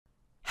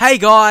Hey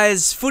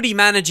guys, Footy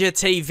Manager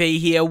TV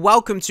here.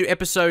 Welcome to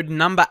episode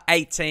number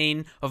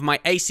 18 of my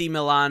AC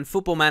Milan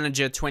Football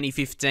Manager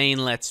 2015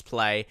 Let's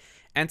Play.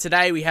 And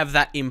today we have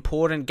that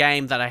important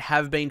game that I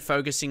have been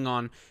focusing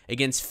on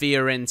against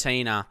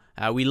Fiorentina.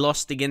 We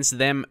lost against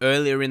them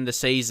earlier in the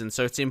season,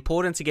 so it's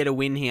important to get a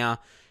win here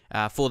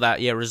for that.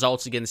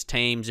 Results against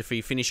teams if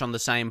we finish on the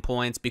same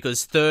points,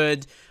 because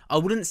third, I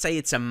wouldn't say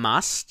it's a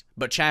must,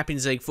 but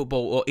Champions League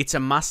football, or it's a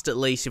must at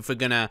least if we're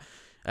going to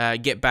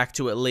get back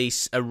to at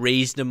least a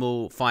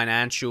reasonable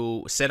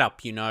financial setup,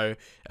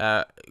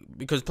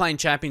 because playing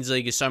Champions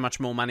League is so much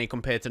more money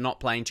compared to not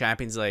playing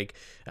Champions League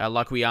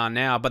like we are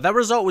now. But that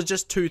result was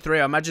just 2-3.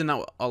 I imagine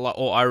that,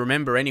 or I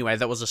remember anyway,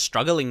 that was a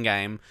struggling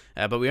game,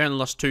 but we only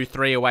lost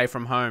 2-3 away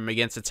from home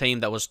against a team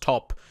that was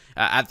top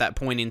at that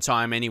point in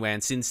time anyway.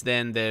 And since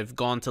then, they've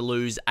gone to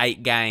lose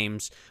 8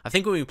 games. I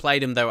think when we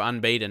played them, they were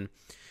unbeaten.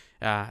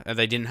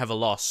 They didn't have a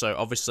loss, so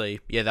obviously,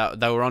 they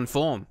were on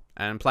form,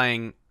 and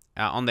playing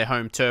on their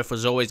home turf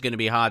was always going to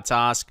be a hard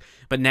task.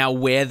 But now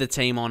we're the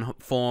team on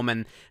form,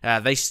 and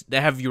they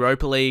have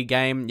Europa League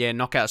game,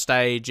 knockout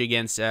stage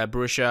against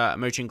Borussia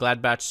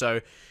Mönchengladbach, so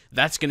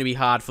that's going to be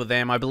hard for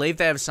them. I believe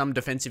they have some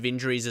defensive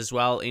injuries as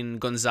well in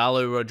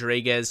Gonzalo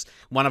Rodriguez,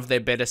 one of their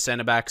better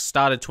centre-backs,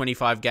 started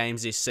 25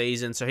 games this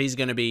season, so he's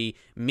going to be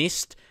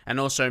missed. And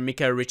also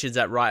Miko Richards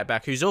at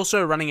right-back, who's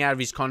also running out of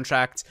his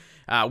contract.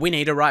 We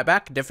need a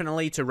right-back,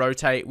 definitely, to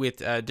rotate with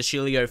De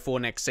Sciglio for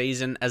next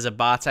season, as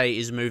Abate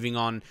is moving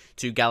on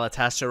to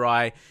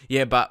Galatasaray.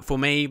 But for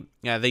me,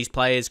 these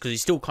players, because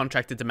he's still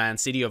contracted to Man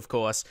City, of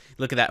course,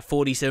 look at that,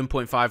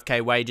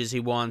 47.5k wages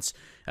he wants,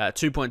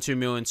 2.2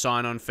 million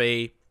sign-on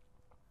fee.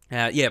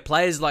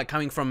 Players like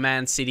coming from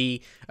Man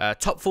City,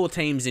 top 4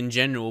 teams in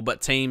general, but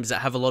teams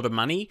that have a lot of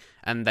money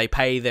and they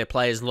pay their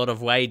players a lot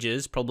of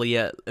wages, probably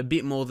a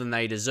bit more than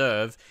they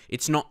deserve.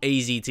 It's not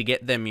easy to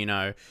get them,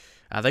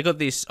 They got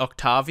this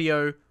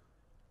Octavio.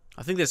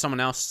 I think there's someone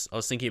else I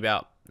was thinking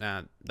about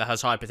that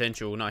has high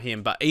potential, not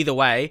him. But either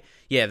way,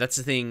 that's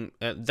the thing.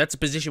 That's a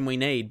position we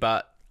need,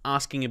 but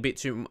asking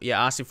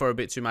for a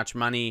bit too much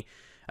money.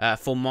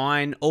 For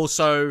mine,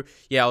 also,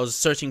 I was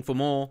searching for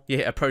more,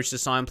 approach to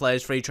sign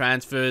players, free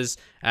transfers,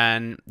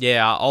 and,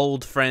 our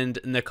old friend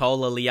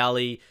Nicola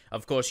Leali,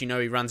 of course, he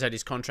runs out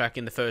his contract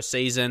in the first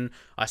season.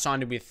 I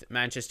signed him with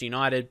Manchester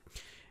United,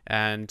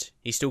 and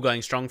he's still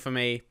going strong for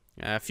me,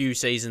 a few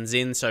seasons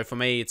in, so for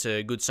me, it's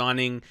a good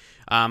signing.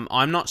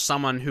 I'm not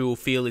someone who will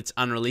feel it's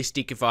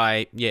unrealistic if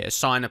I,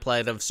 sign a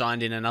player that I've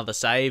signed in another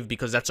save,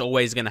 because that's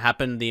always going to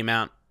happen, the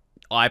amount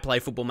I play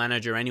Football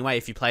Manager anyway.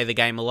 If you play the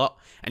game a lot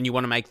and you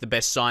want to make the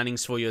best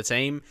signings for your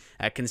team,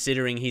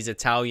 considering he's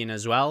Italian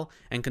as well,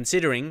 and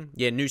considering,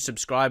 new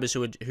subscribers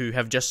who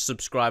have just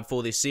subscribed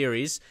for this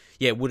series,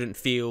 wouldn't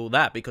feel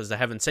that because they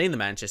haven't seen the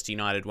Manchester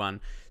United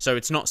one. So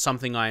it's not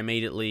something I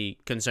immediately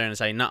concern and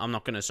say, no, I'm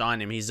not going to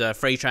sign him. He's a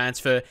free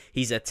transfer,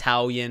 he's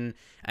Italian,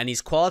 and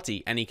he's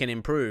quality, and he can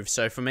improve.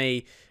 So for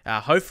me,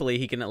 hopefully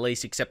he can at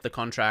least accept the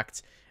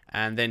contract,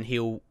 and then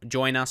he'll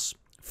join us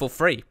for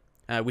free.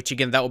 Which,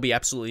 again, that would be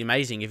absolutely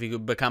amazing if he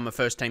could become a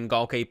first-team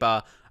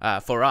goalkeeper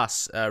for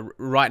us.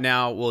 Right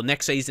now, well,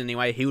 next season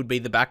anyway, he would be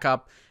the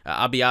backup.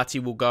 Abate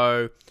will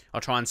go.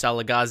 I'll try and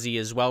sell Agazi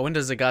as well. When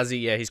does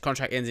Agazi? His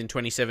contract ends in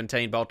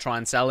 2017, but I'll try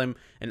and sell him.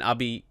 And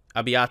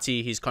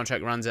Abate, his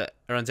contract runs out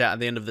at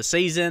the end of the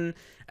season.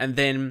 And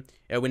then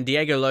when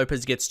Diego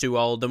Lopez gets too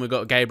old, then we've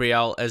got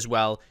Gabriel as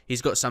well.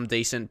 He's got some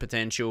decent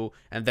potential.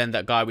 And then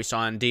that guy we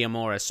signed,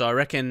 Diamore. So I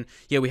reckon,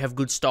 we have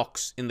good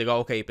stocks in the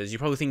goalkeepers. You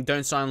probably think,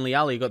 don't sign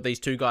Leali. You've got these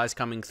 2 guys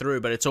coming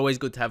through. But it's always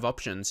good to have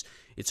options.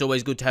 It's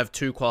always good to have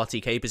 2 quality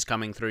keepers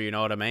coming through, you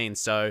know what I mean?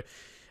 So,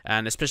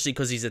 and especially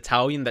because he's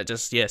Italian, that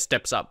just,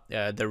 steps up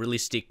the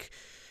realistic,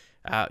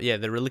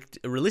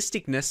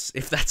 realisticness,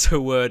 if that's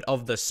a word,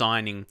 of the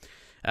signing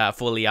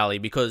for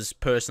Leali. Because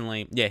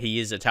personally,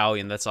 he is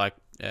Italian. That's like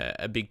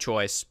a big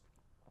choice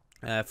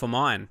for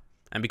mine,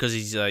 and because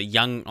he's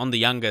on the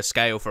younger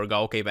scale for a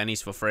goalkeeper, and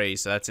he's for free,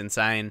 so that's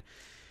insane.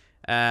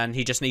 And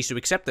he just needs to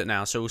accept it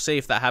now, so we'll see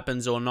if that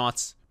happens or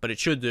not, but it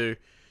should do.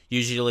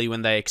 Usually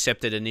when they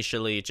accept it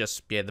initially, it's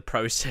just the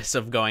process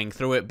of going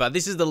through it. But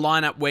this is the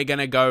lineup we're going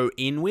to go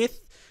in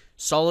with.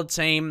 Solid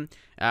team.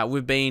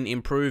 We've been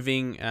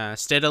improving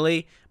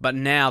steadily, but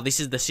now this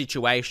is the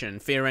situation.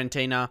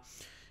 Fiorentina,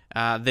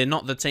 they're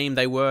not the team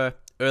they were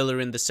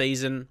earlier in the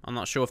season. I'm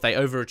not sure if they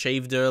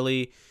overachieved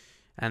early,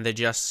 and they're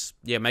just,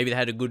 maybe they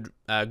had a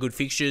good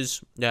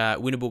fixtures,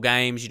 winnable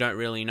games, you don't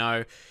really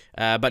know.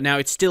 But now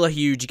it's still a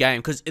huge game,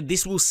 because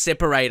this will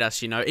separate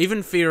us,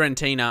 Even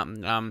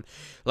Fiorentina,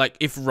 like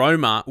if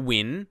Roma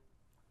win,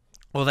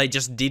 or they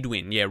just did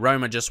win,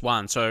 Roma just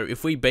won. So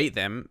if we beat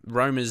them,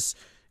 Roma's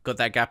got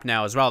that gap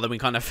now as well, then we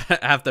kind of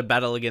have to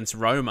battle against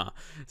Roma.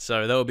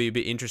 So that will be a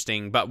bit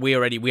interesting. But we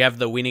have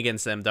the win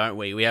against them, don't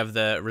we? We have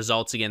the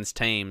results against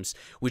teams,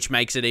 which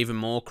makes it even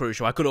more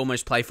crucial. I could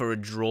almost play for a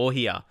draw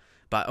here.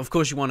 But of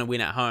course you want to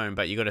win at home,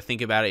 but you got to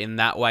think about it in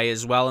that way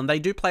as well. And they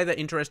do play that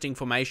interesting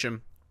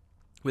formation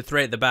with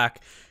 3 at the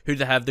back. Who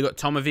they have? They got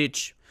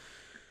Tomovic,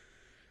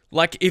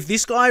 Like, if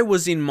this guy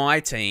was in my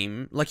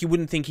team, like, you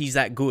wouldn't think he's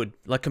that good,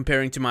 like,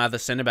 comparing to my other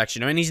centre-backs,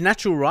 and he's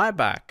natural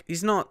right-back.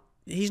 He's not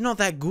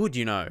that good,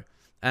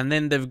 And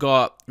then they've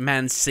got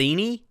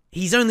Mancini.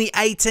 He's only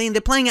 18.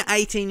 They're playing an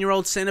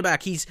 18-year-old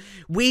centre-back.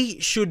 We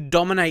should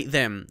dominate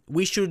them.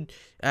 We should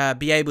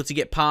be able to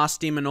get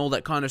past him and all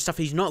that kind of stuff.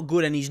 He's not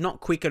good, and he's not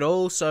quick at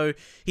all, so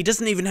he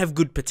doesn't even have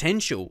good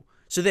potential.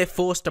 So they're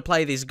forced to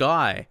play this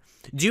guy.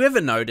 Do you ever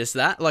notice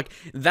that? Like,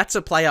 that's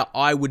a player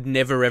I would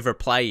never ever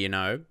play,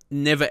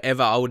 Never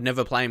ever. I would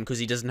never play him because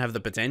he doesn't have the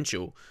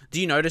potential.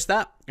 Do you notice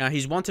that?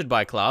 He's wanted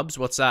by clubs.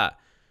 What's that?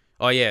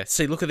 Oh, yeah.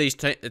 See, look at these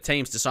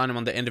teams to sign him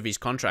on the end of his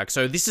contract.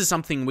 So this is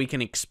something we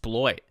can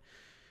exploit.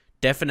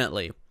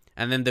 Definitely.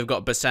 And then they've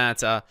got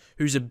Basanta,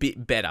 who's a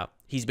bit better.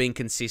 He's been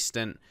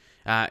consistent.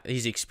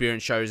 His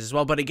experience shows as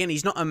well. But again,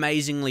 he's not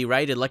amazingly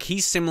rated. Like,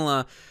 he's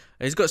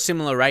got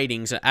similar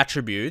ratings and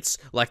attributes,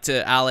 like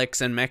to Alex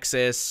and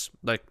Mexes,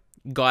 like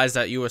guys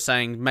that you were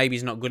saying maybe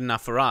he's not good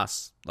enough for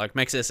us. Like,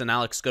 Mexes and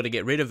Alex got to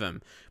get rid of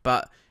him.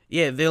 But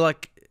yeah,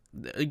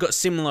 they got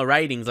similar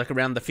ratings, like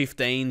around the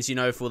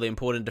 15s, for the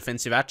important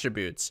defensive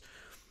attributes.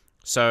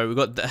 So we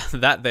got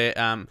that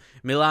there.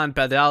 Milan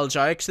Badalj,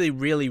 I actually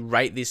really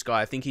rate this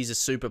guy. I think he's a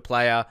super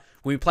player.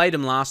 When we played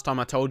him last time,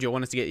 I told you I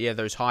wanted to get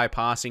those high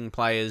passing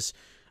players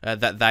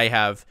that they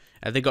have.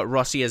 They got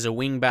Rossi as a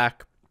wing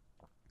back.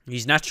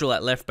 He's natural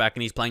at left back,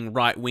 and he's playing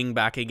right wing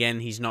back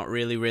again. He's not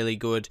really, really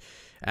good.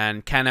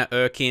 And Kana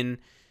Erkin,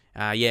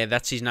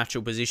 that's his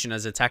natural position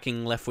as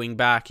attacking left wing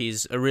back.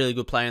 He's a really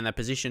good player in that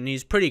position.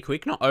 He's pretty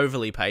quick, not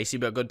overly pacey,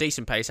 but got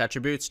decent pace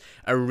attributes.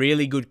 A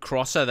really good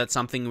crosser. That's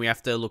something we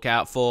have to look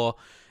out for.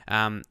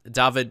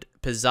 David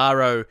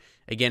Pizarro,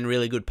 again,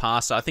 really good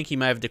passer. I think he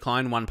may have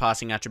declined one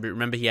passing attribute.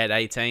 Remember, he had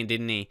 18,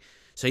 didn't he?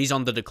 So he's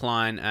on the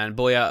decline. And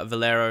Boya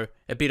Valero,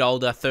 a bit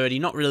older, 30,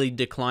 not really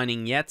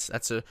declining yet.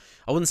 I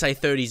wouldn't say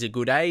 30 is a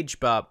good age,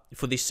 but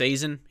for this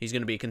season, he's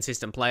going to be a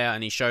consistent player,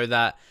 and he showed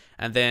that.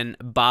 And then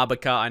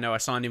Barbaca, I know I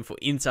signed him for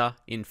Inter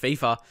in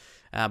FIFA,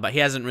 but he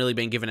hasn't really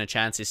been given a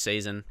chance this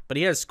season. But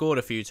he has scored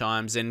a few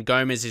times, and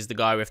Gomez is the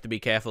guy we have to be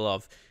careful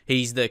of.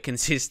 He's the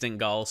consistent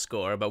goal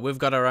scorer, but we've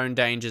got our own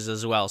dangers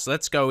as well. So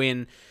let's go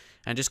in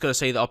and just got to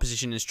see the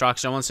opposition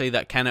instruction. I want to see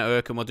that Kana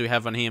Erkin, what do we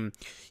have on him?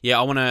 Yeah,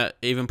 I want to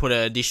even put an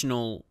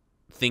additional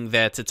thing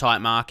there to tight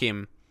mark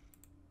him.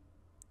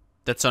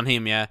 That's on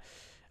him, yeah.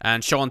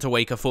 And show on to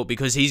weaker foot,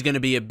 because he's going to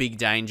be a big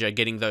danger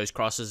getting those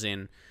crosses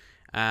in.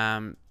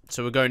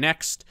 So we'll go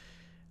next.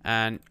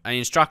 And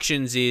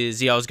instructions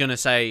is, I was going to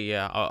say,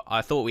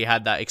 I thought we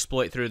had that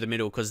exploit through the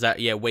middle, because that,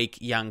 weak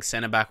young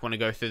centre-back want to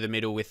go through the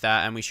middle with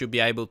that, and we should be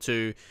able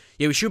to,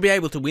 we should be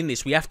able to win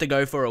this. We have to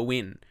go for a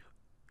win.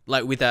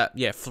 Like with that,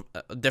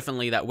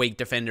 definitely that weak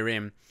defender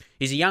in.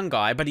 He's a young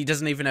guy, but he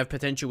doesn't even have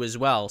potential as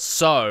well.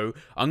 So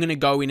I'm going to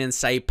go in and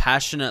say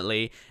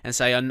passionately, and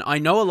say, I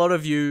know a lot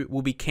of you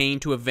will be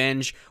keen to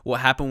avenge what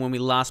happened when we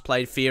last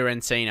played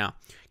Fiorentina.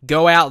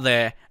 Go out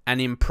there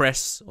and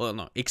express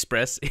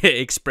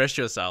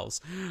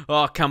yourselves.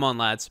 Oh, come on,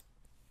 lads.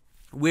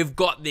 We've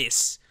got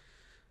this.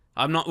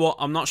 I'm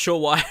not sure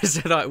why I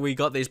said we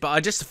got this, but I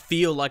just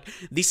feel like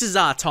this is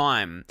our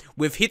time.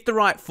 We've hit the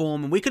right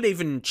form, and we could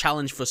even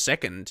challenge for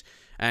second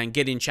and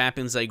get in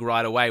Champions League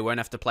right away. We won't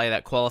have to play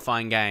that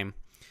qualifying game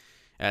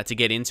to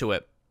get into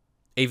it,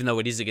 even though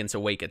it is against a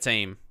weaker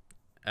team.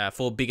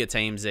 For bigger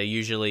teams, they're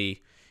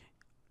usually,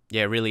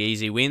 really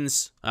easy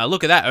wins.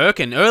 Look at that,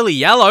 Erkin, early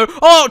yellow.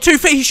 Oh, 2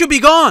 feet, he should be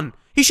gone.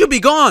 He should be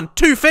gone.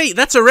 2 feet,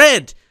 that's a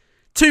red.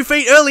 2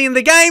 feet early in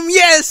the game,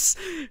 yes!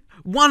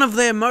 One of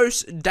their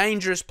most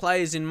dangerous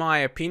players, in my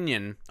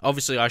opinion.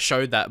 Obviously, I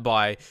showed that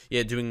by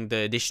doing the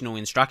additional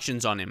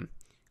instructions on him,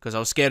 because I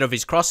was scared of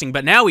his crossing,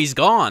 but now he's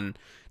gone.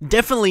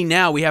 Definitely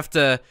now we have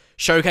to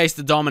showcase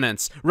the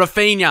dominance.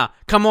 Rafinha,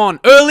 come on,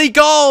 early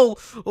goal!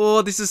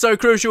 Oh, this is so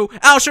crucial.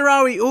 Al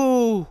Sharawi,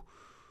 ooh.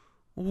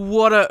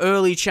 What an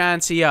early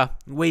chance here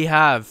we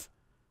have.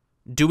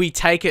 Do we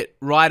take it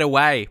right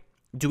away?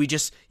 Do we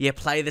just,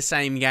 play the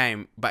same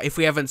game? But if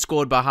we haven't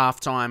scored by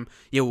halftime,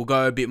 we'll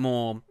go a bit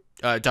more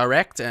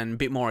direct and a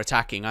bit more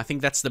attacking. I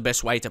think that's the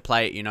best way to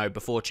play it,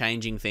 before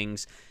changing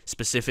things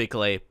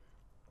specifically.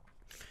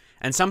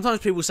 And sometimes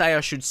people say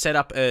I should set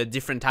up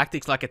different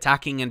tactics, like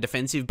attacking and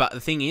defensive, but the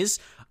thing is,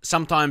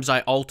 sometimes I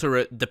alter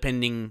it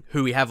depending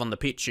who we have on the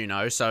pitch,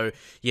 So,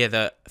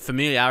 the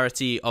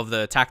familiarity of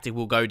the tactic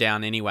will go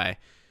down anyway.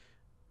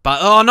 But,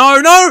 oh,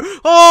 no!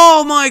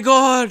 Oh, my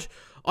God!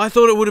 I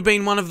thought it would have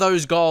been one of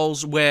those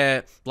goals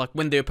where, like,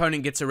 when the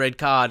opponent gets a red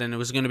card and it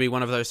was going to be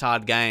one of those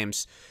hard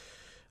games,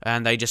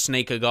 and they just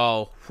sneak a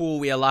goal. Ooh,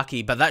 we are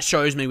lucky. But that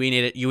shows me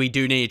we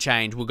do need a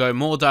change. We'll go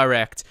more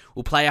direct.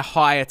 We'll play a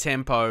higher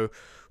tempo.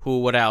 Ooh,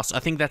 what else? I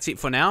think that's it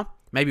for now.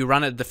 Maybe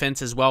run at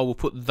defense as well. We'll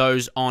put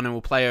those on and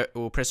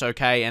we'll press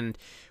OK, and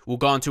we'll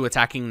go on to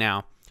attacking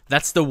now.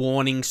 That's the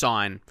warning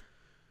sign.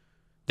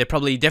 They're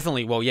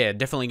definitely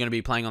going to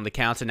be playing on the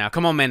counter now.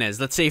 Come on, Menez.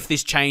 Let's see if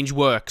this change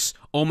works.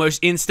 Almost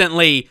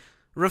instantly.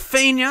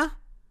 Rafinha?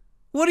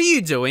 What are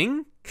you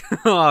doing?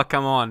 Oh,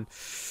 come on.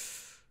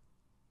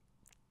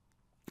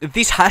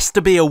 This has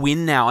to be a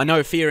win now. I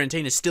know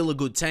Fiorentina is still a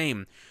good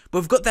team, But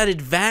we've got that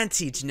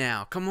advantage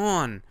now. Come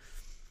on.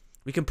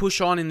 We can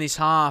push on in this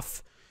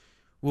half.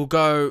 We'll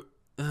go...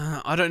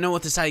 I don't know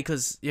what to say,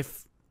 because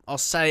if I'll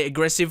say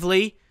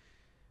aggressively,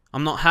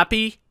 I'm not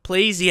happy.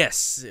 Please,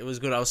 yes, it was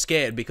good. I was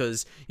scared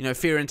because, you know,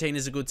 Fiorentina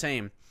is a good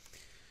team.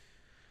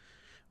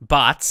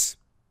 But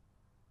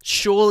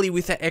surely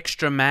with an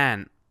extra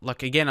man,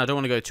 like, again, I don't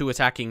want to go too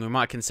attacking. We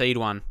might concede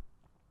one.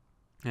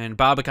 And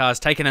Babacar's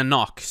taken a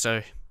knock,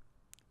 so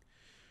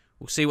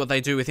we'll see what they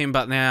do with him.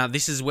 But now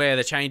this is where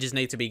the changes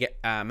need to be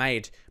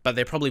made. But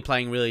they're probably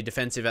playing really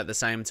defensive at the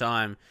same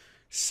time.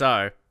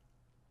 So...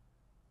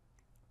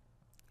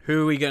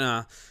 who are we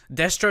gonna...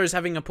 Destro's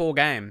having a poor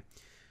game.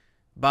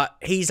 But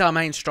he's our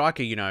main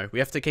striker, you know. We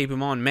have to keep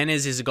him on.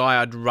 Menez is a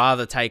guy I'd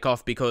rather take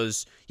off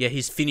because, yeah,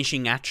 his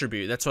finishing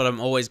attribute. That's what I'm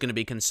always going to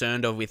be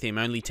concerned of with him.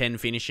 Only 10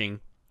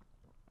 finishing.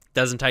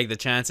 Doesn't take the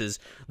chances.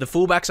 The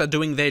fullbacks are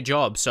doing their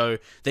job, so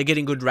they're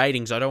getting good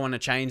ratings. I don't want to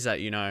change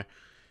that, you know.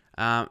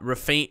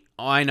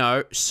 I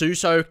know.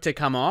 Suso to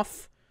come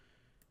off.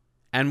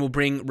 And we'll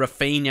bring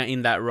Rafinha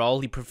in that role.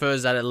 He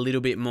prefers that a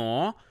little bit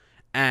more.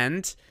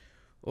 And...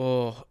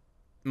 oh...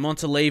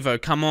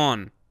 Montalivo, come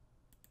on.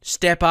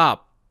 Step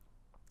up.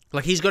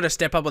 Like, he's got to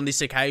step up on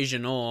this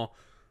occasion, or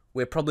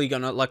we're probably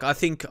going to... like,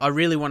 I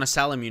really want to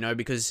sell him, you know,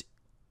 because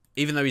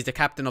even though he's the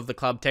captain of the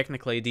club,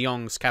 technically, De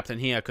Jong's captain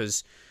here,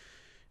 because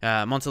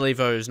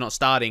Montalivo is not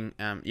starting.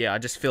 Yeah, I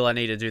just feel I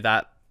need to do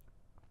that.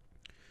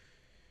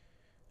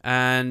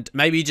 And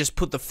maybe just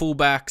put the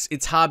fullbacks.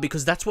 It's hard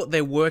because that's what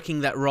they're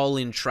working that role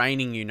in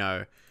training, you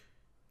know.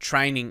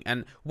 Training.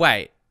 And,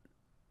 wait...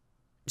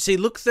 see,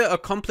 look, the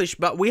accomplished,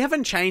 but we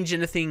haven't changed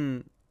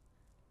anything.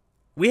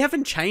 We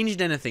haven't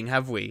changed anything,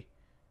 have we?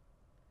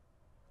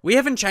 We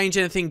haven't changed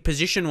anything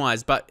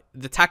position-wise, but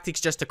the tactics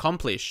just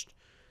accomplished.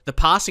 The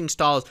passing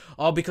styles,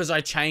 oh, because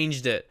I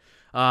changed it.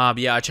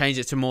 Yeah, I changed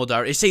it to more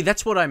direct. You see,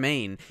 that's what I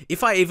mean.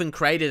 If I even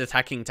created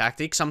attacking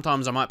tactics,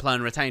 sometimes I might play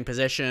on retained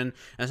possession,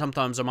 and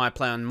sometimes I might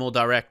play on more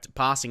direct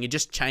passing. It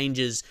just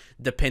changes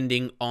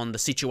depending on the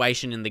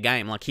situation in the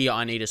game. Like here,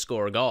 I need to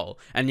score a goal,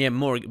 and yeah,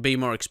 be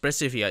more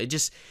expressive here.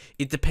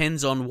 It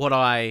depends on what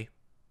I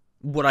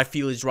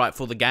feel is right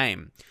for the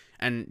game.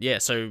 And yeah,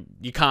 so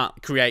you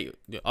can't create...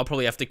 I'll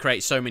probably have to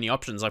create so many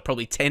options, like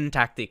probably 10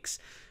 tactics,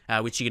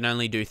 which you can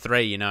only do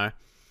 3, you know.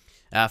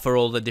 For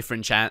all the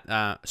different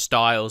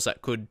styles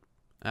that could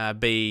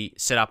be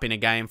set up in a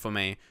game for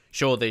me.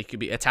 Sure, they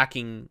could be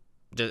attacking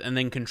and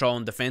then control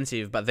and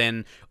defensive, but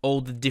then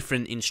all the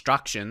different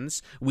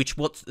instructions,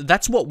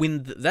 that's what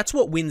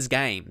wins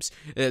games.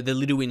 The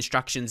little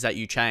instructions that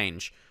you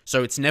change.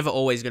 So it's never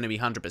always going to be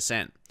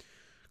 100%.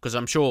 Because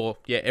I'm sure,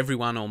 yeah,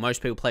 everyone or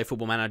most people play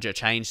Football Manager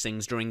change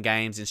things during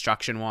games,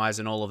 instruction-wise,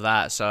 and all of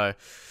that. So...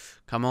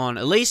 come on,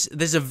 at least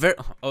there's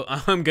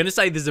I'm going to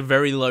say there's a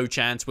very low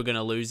chance we're going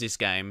to lose this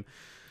game.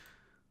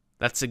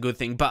 That's a good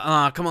thing.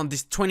 But, come on,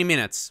 this 20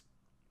 minutes.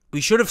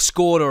 We should have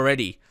scored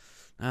already.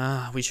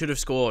 We should have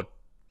scored.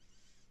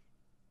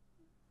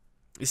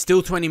 It's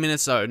still 20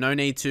 minutes, though. No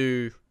need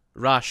to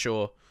rush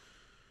or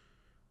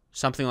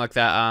something like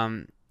that.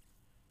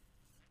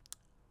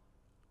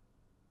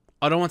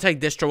 I don't want to take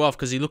Destro off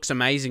because he looks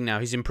amazing now.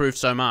 He's improved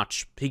so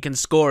much. He can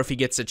score if he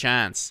gets a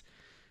chance.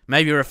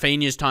 Maybe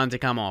Rafinha's time to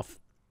come off.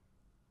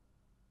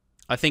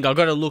 I think I've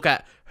got to look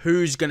at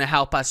who's going to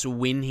help us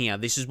win here.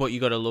 This is what you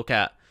got to look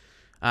at.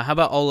 How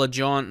about Ola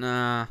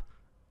John?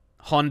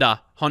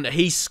 Honda.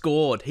 He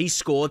scored. He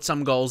scored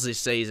some goals this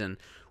season.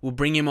 We'll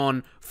bring him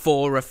on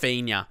for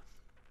Rafinha.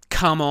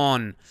 Come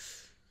on.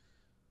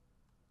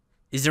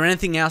 Is there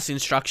anything else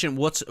instruction?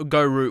 What's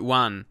go route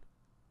 1?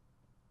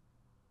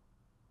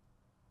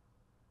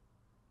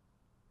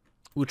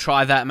 We'll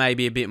try that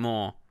maybe a bit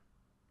more.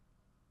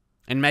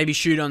 And maybe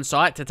shoot on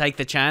sight to take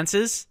the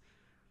chances.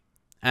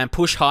 And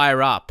push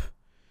higher up.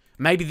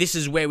 Maybe this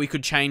is where we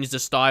could change the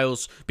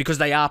styles because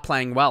they are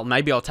playing well.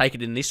 Maybe I'll take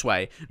it in this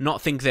way.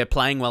 Not think they're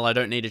playing well, I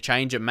don't need to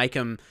change it. Make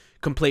them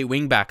complete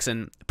wingbacks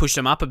and push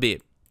them up a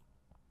bit.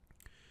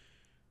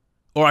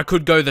 Or I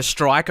could go the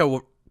striker.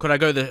 Could I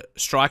go the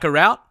striker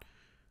route?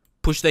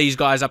 Push these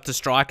guys up to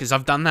strikers.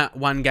 I've done that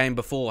one game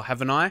before,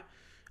 haven't I?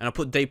 And I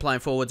put deep line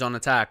forwards on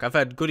attack. I've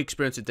had good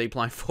experience with deep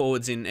line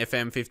forwards in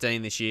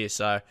FM15 this year,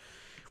 so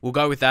we'll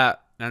go with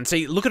that. And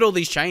see, look at all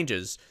these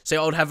changes. See,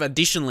 I would have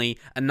additionally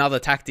another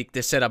tactic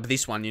to set up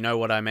this one, you know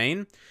what I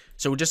mean?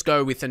 So we'll just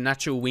go with a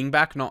natural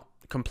wingback, not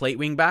complete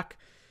wingback.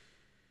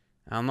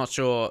 I'm not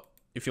sure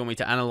if you want me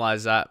to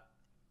analyze that.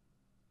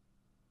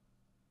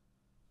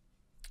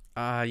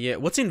 Yeah,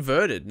 what's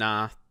inverted?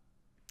 Nah.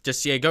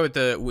 Just, yeah, go with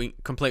the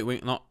complete wing,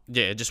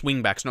 just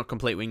wingbacks, not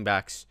complete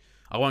wingbacks.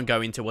 I won't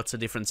go into what's the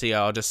difference here.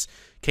 I'll just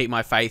keep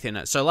my faith in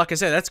it. So, like I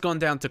said, that's gone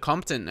down to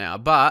competent now,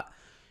 but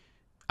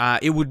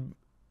it would...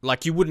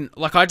 like, you wouldn't...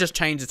 like, I just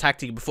changed the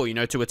tactic before, you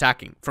know, to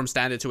attacking. From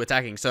standard to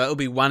attacking. So, that will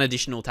be one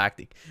additional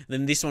tactic.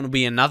 Then this one will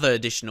be another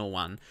additional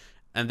one.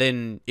 And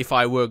then, if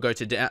I were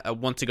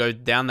want to go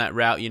down that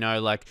route, you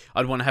know, like,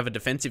 I'd want to have a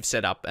defensive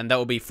setup. And that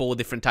will be 4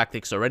 different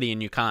tactics already,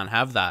 and you can't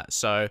have that.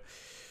 So,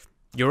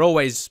 you're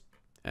always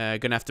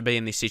going to have to be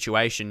in this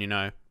situation, you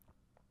know.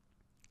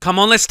 Come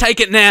on, let's take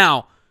it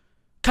now!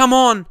 Come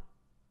on.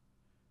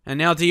 And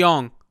now De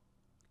Jong.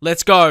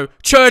 Let's go.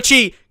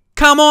 Churchy.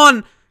 Come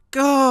on.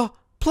 Go.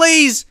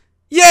 Please.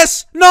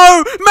 Yes.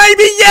 No.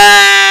 Maybe.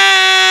 Yes.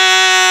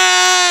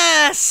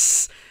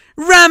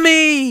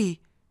 Rami.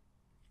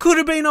 Could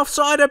have been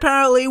offside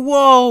apparently.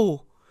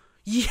 Whoa.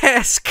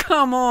 Yes.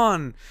 Come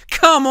on.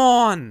 Come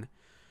on.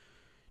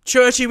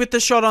 Churchy with the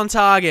shot on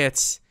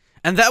target.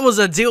 And that was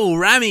a deal.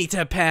 Rami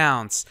to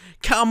pounce.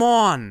 Come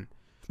on.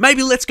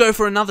 Maybe let's go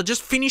for another.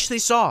 Just finish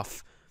this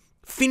off.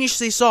 Finish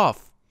this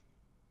off.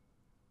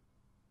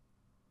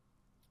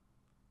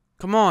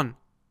 Come on.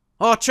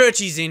 Oh,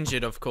 Churchy's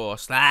injured, of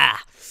course.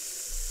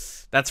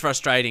 That's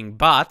frustrating.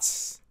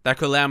 But that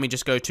could allow me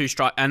just go 2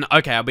 strike. And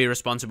okay, I'll be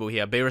responsible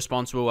here. Be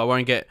responsible. I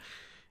won't get,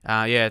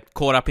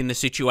 caught up in the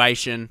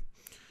situation.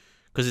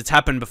 Because it's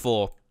happened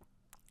before.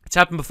 It's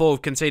happened before.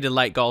 We've conceded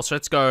late goals. So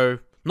let's go,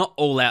 not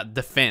all out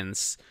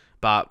defense,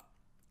 but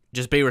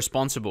just be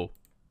responsible.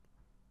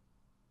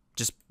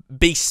 Just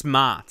be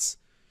smart.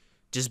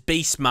 Just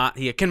be smart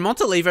here. Can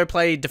Montalivo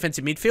play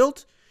defensive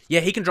midfield? Yeah,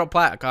 he can drop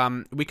back.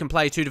 We can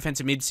play 2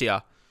 defensive mids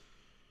here.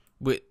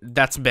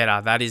 That's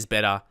better. That is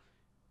better.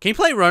 Can you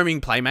play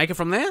roaming playmaker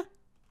from there?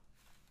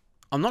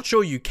 I'm not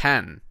sure you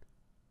can.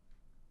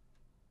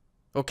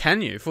 Or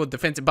can you for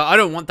defensive? But I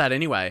don't want that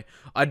anyway.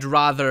 I'd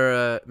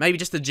rather maybe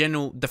just a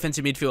general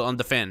defensive midfield on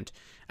defend.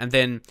 And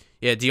then,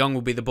 yeah, De Jong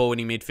will be the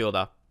ball-winning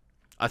midfielder.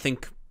 I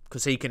think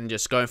because he can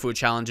just go for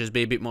challenges,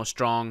 be a bit more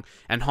strong.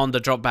 And Honda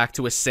drop back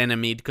to a centre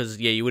mid because,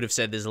 yeah, you would have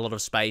said there's a lot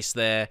of space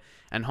there.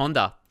 And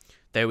Honda,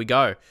 there we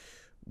go.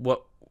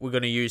 What we're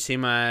going to use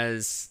him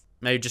as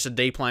maybe just a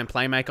deep line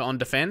playmaker on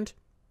defend.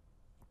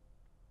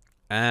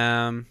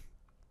 Or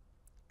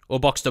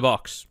box to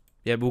box.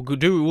 Yeah,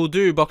 we'll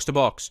do box to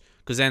box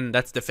because then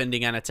that's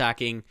defending and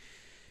attacking.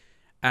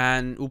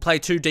 And we'll play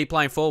 2 deep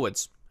line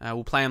forwards.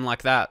 We'll play them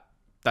like that.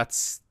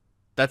 That's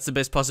the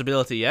best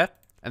possibility, yeah?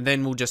 And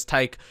then we'll just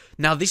take...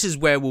 Now, this is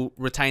where we'll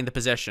retain the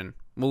possession.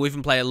 We'll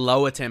even play a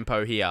lower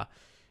tempo here.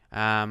 Play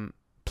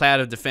out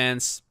of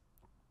defense.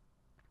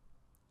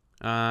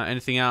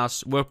 Anything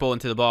else? Work ball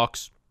into the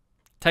box.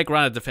 Take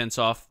run of defense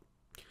off.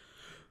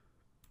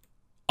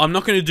 I'm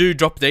not going to do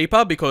drop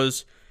deeper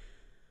because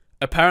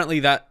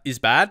apparently that is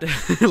bad.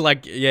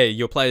 Like, yeah,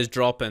 your players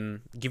drop and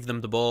give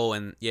them the ball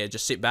and, yeah,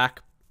 just sit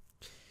back.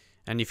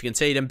 And if you can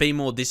see them, be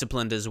more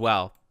disciplined as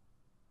well.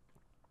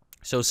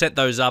 So we'll set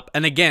those up.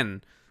 And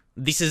again,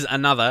 this is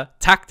another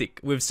tactic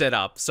we've set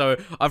up. So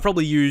I've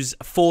probably used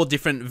 4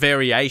 different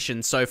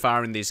variations so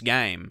far in this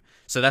game.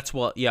 So that's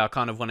what, yeah, I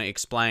kind of want to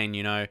explain,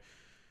 you know,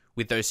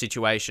 with those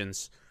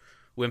situations.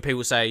 When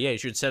people say, yeah, you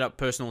should set up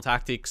personal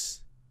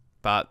tactics.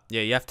 But,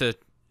 yeah, you have to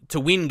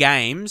win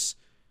games,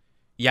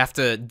 you have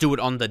to do it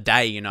on the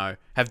day, you know.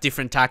 Have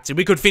different tactics.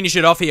 We could finish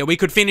it off here. We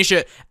could finish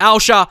it.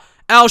 Alsha.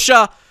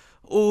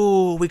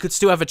 Ooh, we could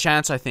still have a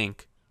chance, I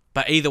think.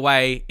 But either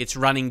way, it's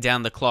running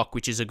down the clock,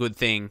 which is a good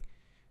thing.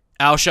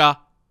 Alsha.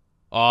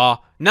 Oh,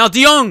 now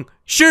De Jong.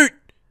 Shoot.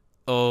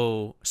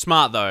 Oh,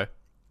 smart though.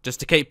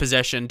 Just to keep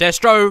possession.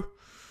 Destro.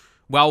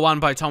 Well won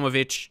by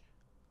Tomovic.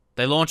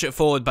 They launch it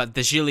forward, but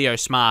De Gilio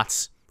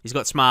smarts. He's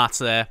got smarts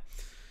there.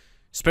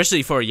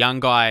 Especially for a young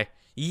guy.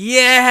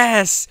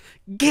 Yes!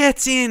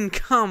 Get in!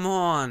 Come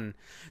on!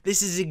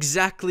 This is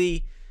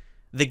exactly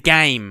the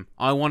game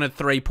I wanted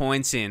 3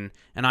 points in.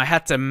 And I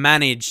had to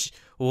manage...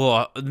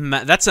 Oh,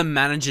 that's a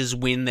manager's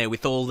win there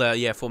with all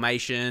the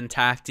formation,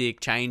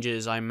 tactic,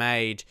 changes I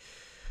made.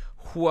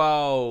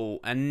 Whoa.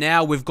 And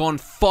now we've gone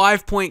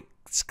 5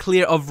 points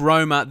clear of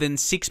Roma, then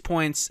 6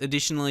 points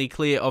additionally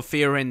clear of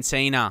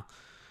Fiorentina.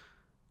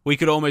 We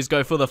could almost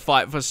go for the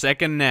fight for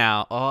second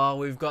now. Oh,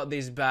 we've got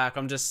this back.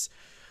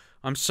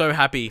 I'm so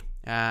happy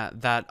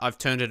that I've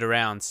turned it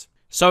around.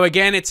 So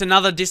again, it's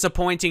another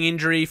disappointing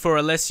injury for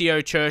Alessio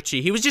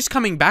Churchy. He was just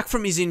coming back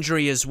from his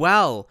injury as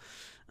well.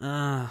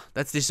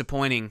 That's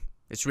disappointing.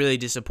 It's really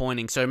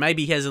disappointing. So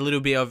maybe he has a little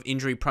bit of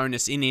injury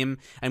proneness in him.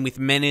 And with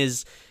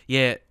Menez,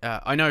 yeah,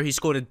 I know he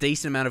scored a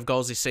decent amount of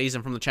goals this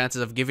season from the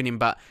chances I've given him,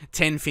 but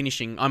 10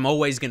 finishing, I'm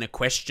always going to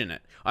question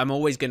it.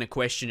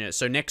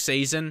 So next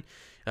season,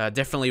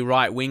 definitely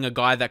right wing, a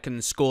guy that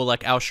can score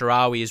like Al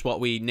Sharawi is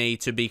what we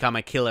need to become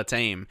a killer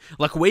team.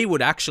 Like we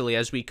would actually,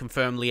 as we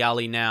confirm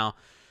Liali now,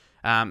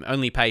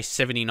 only pay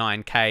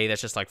 79k.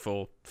 That's just like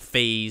for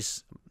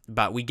fees.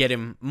 But we get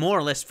him more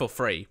or less for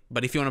free.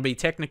 But if you want to be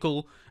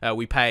technical,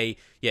 we pay,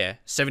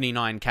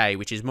 79k,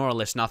 which is more or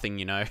less nothing,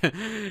 you know.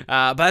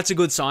 But that's a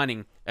good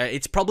signing.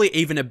 It's probably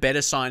even a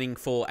better signing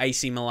for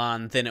AC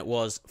Milan than it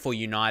was for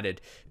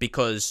United.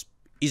 Because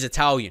he's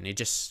Italian. It's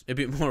just a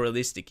bit more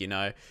realistic, you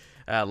know.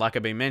 Like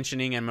I've been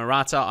mentioning. And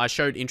Morata, I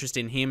showed interest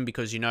in him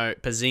because, you know,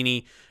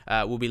 Pazzini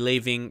will be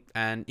leaving.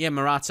 And, yeah,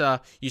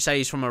 Morata, you say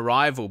he's from a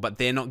rival, but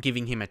they're not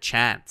giving him a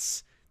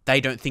chance. They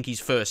don't think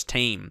he's first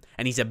team,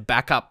 and he's a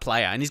backup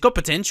player, and he's got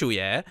potential,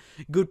 yeah,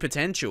 good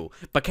potential,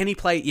 but can he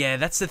play? Yeah,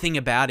 that's the thing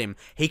about him.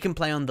 He can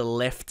play on the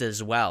left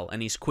as well,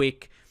 and he's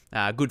quick,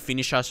 good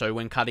finisher. So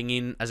when cutting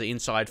in as an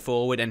inside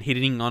forward and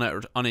hitting on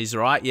it on his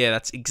right, yeah,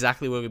 that's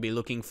exactly what we'll be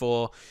looking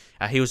for.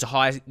 He was a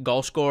high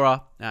goal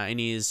scorer in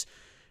his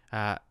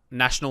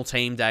national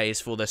team days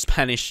for the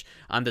Spanish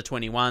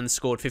under-21,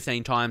 scored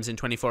 15 times in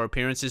 24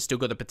 appearances, still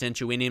got the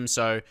potential in him,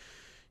 so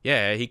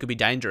yeah, he could be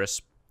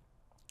dangerous.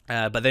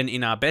 But then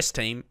in our best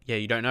team, yeah,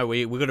 you don't know.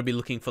 We've got to be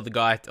looking for the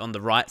guy on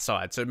the right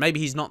side. So maybe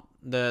he's not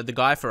the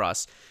guy for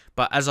us.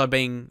 But as I've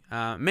been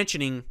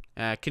mentioning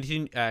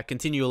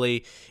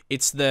continually,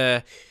 it's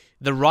the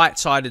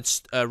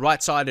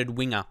right-sided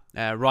winger,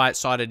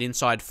 right-sided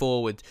inside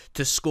forward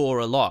to score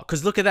a lot.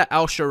 Because look at that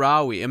Al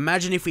Sharawi.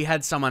 Imagine if we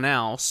had someone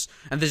else,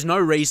 and there's no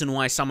reason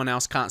why someone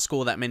else can't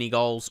score that many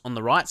goals on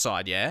the right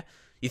side, yeah?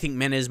 You think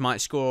Menez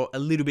might score a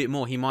little bit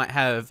more. He might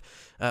have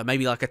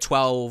maybe like a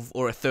 12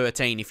 or a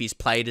 13 if he's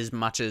played as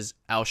much as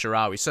Al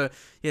Sharawi. So,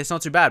 yeah, it's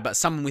not too bad. But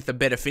someone with a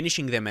better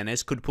finishing than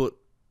Menez could put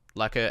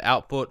like an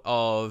output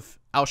of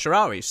Al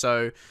Sharawi.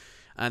 So,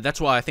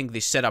 that's why I think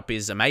this setup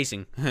is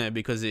amazing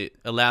because it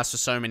allows for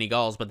so many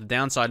goals. But the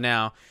downside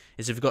now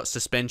is we've got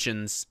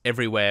suspensions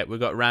everywhere. We've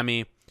got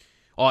Rami.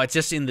 Oh,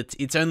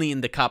 it's only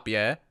in the cup,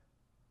 yeah?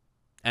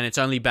 And it's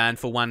only banned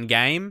for one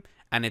game.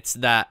 And it's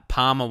that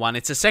Parma one.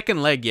 It's a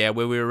second leg, yeah,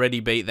 where we already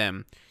beat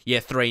them.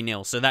 Yeah,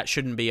 3-0. So that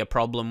shouldn't be a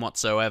problem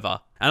whatsoever.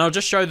 And I'll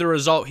just show the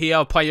result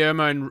here.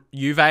 Palermo and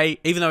Juve.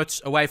 Even though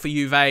it's away for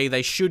Juve,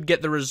 they should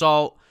get the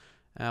result.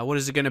 What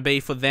is it going to be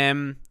for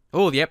them?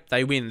 Oh, yep,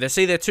 they win.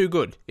 They're too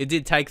good. It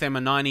did take them a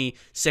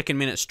 92nd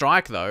minute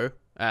strike, though,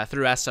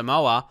 through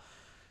Asamoah.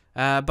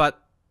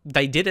 But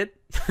they did it.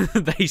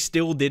 They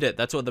still did it.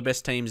 That's what the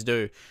best teams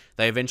do.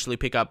 They eventually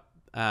pick up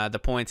the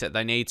points that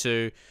they need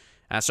to.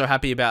 So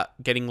happy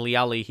about getting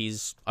Liali.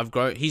 He's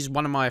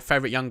one of my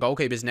favourite young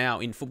goalkeepers now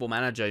in Football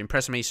Manager.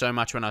 Impressed me so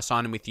much when I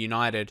signed him with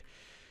United.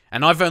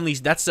 And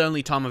that's the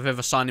only time I've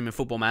ever signed him in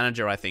Football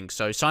Manager, I think.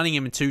 So signing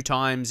him 2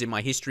 times in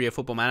my history of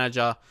Football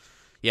Manager,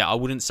 yeah, I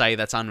wouldn't say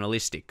that's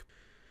unrealistic.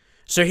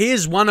 So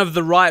here's one of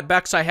the right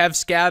backs I have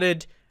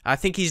scouted. I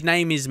think his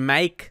name is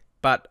Make,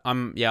 but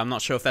I'm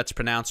not sure if that's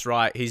pronounced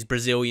right. He's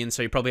Brazilian,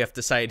 so you probably have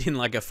to say it in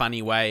like a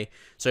funny way.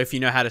 So if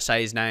you know how to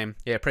say his name,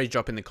 yeah, please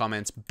drop in the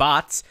comments.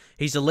 But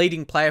he's a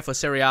leading player for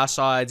Serie A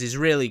sides. He's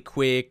really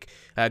quick,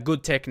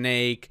 good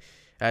technique.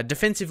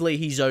 Defensively,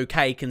 he's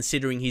okay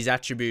considering his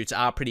attributes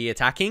are pretty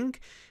attacking.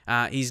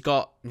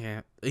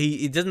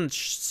 He doesn't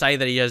say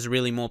that he has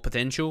really more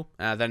potential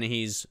than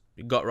he's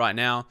got right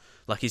now.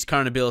 Like his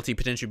current ability,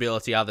 potential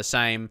ability are the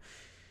same.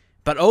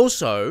 But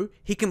also,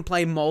 he can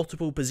play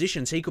multiple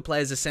positions. He could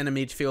play as a centre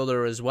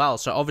midfielder as well.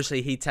 So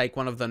obviously, he'd take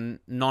one of the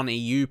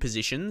non-EU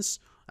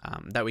positions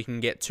that we can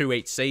get 2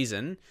 each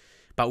season.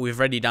 But we've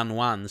already done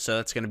 1, so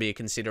that's going to be a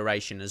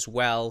consideration as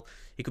well.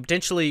 He could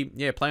potentially,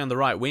 play on the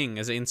right wing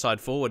as an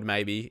inside forward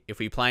maybe, if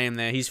we play him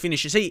there. His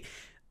finishes,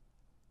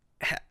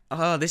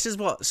 this is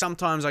what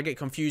sometimes I get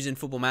confused in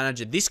Football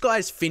Manager. This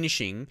guy's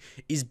finishing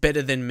is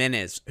better than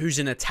Menez, who's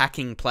an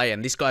attacking player,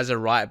 and this guy's a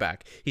right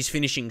back. His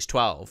finishing's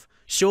 12.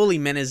 Surely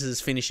Menez's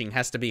finishing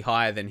has to be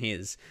higher than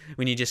his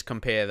when you just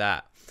compare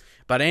that.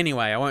 But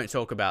anyway, I won't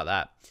talk about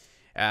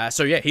that.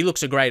 So yeah, he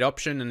looks a great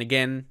option, and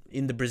again,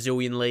 in the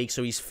Brazilian league,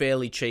 so he's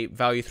fairly cheap,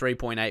 value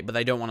 3.8, but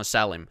they don't want to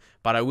sell him.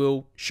 But I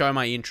will show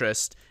my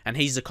interest, and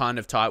he's the kind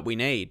of type we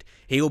need.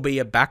 He'll be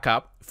a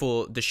backup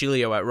for De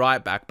Chilio at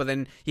right back, but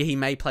then, yeah, he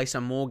may play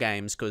some more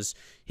games, because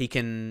he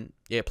can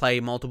play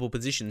multiple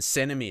positions,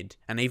 centre mid,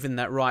 and even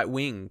that right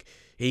wing.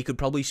 He could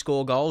probably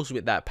score goals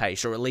with that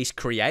pace, or at least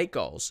create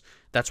goals.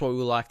 That's what we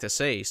would like to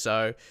see.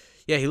 So,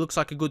 yeah, he looks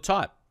like a good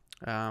type.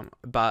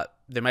 But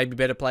there may be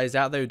better players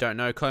out there who don't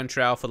know.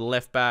 Contrail for the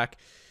left back.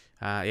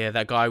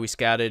 That guy we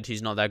scouted,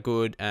 he's not that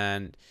good.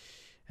 And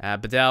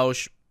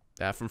Badelj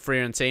from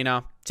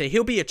Fiorentina. So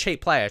he'll be a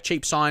cheap player,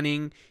 cheap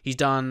signing. He's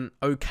done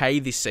okay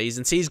this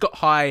season. See, he's got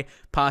high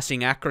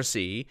passing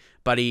accuracy,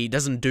 but he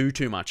doesn't do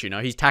too much,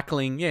 He's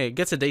tackling,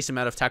 gets a decent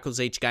amount of tackles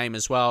each game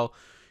as well.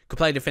 Could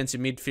play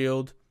defensive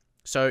midfield.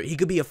 So he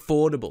could be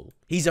affordable.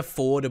 He's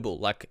affordable.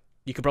 Like,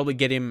 you could probably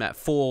get him at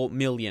 4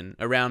 million,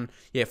 around,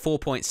 4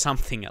 point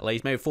something at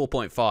least, maybe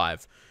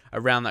 4.5,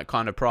 around that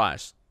kind of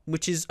price,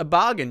 which is a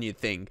bargain, you'd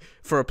think,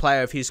 for a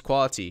player of his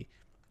quality.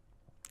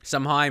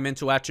 Some high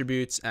mental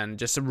attributes and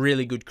just a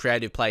really good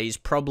creative play. He's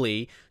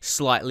probably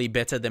slightly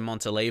better than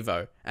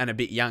Montalivo and a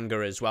bit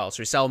younger as well.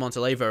 So sell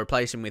Montalivo,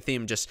 replace him with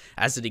him just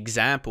as an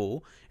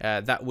example,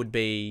 that would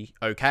be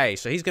okay.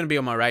 So he's going to be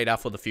on my radar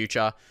for the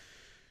future.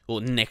 Or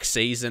next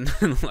season,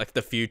 like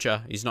the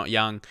future. He's not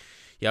young.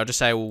 I'll just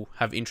say we'll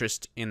have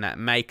interest in that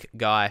Make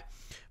guy.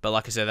 But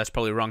like I said, that's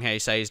probably wrong how you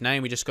say his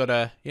name. We just got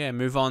to,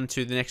 move on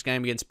to the next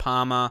game against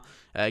Parma,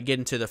 get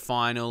into the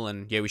final,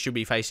 and, we should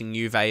be facing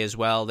Juve as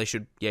well. They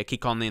should,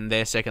 kick on in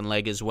their second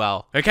leg as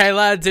well. Okay,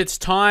 lads, it's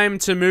time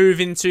to move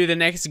into the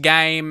next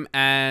game,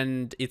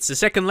 and it's the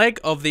second leg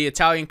of the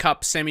Italian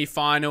Cup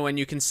semi-final, and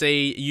you can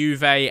see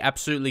Juve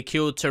absolutely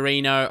killed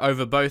Torino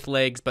over both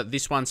legs, but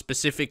this one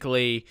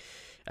specifically,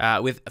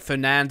 with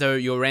Fernando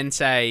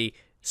Llorente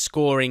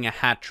scoring a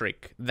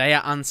hat-trick. They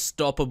are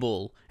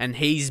unstoppable, and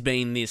he's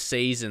been this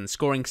season,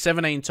 scoring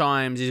 17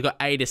 times. He's got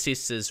 8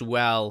 assists as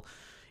well.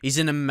 He's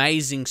an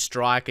amazing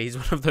striker. He's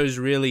one of those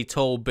really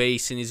tall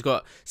beasts, and he's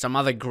got some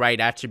other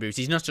great attributes.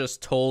 He's not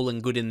just tall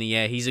and good in the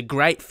air. He's a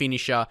great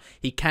finisher.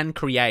 He can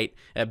create,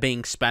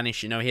 being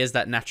Spanish, you know, he has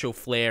that natural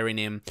flair in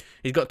him.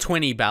 He's got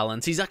 20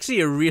 balance. He's actually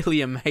a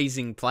really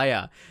amazing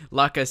player.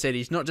 Like I said,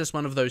 he's not just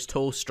one of those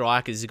tall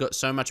strikers. He's got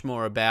so much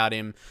more about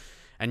him.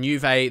 And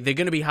Juve, they're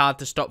going to be hard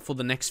to stop for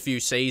the next few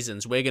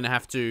seasons. We're going to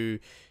have to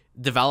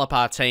develop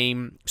our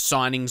team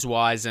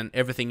signings-wise and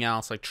everything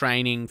else, like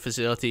training,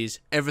 facilities,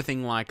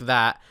 everything like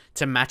that,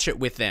 to match it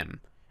with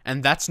them.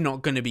 And that's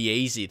not going to be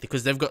easy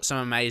because they've got some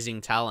amazing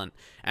talent.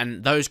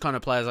 And those kind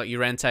of players like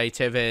Llorente,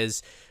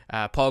 Tevez,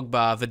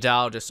 Pogba,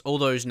 Vidal, just all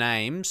those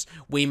names,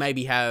 we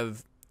maybe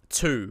have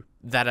 2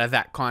 that are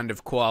that kind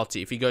of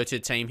quality. If you go to a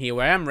team here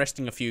where I am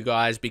resting a few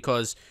guys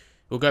because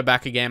we'll go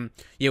back again.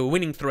 Yeah, we're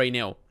winning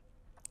 3-0. And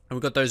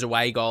we've got those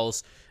away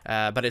goals.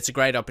 But it's a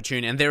great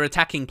opportunity, and they're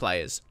attacking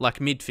players, like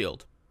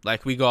midfield.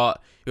 Like we're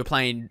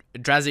playing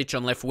Drazic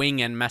on left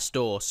wing and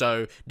Mastor,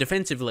 so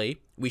defensively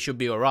we should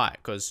be alright,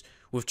 because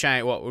we've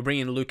changed, we're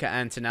bringing Luca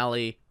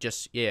Antonelli,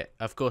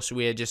 of course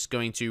we're just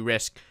going to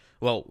rest,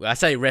 well, I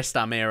say rest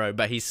Armero,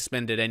 but he's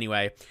suspended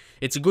anyway.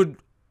 It's a good,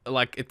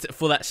 it's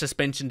for that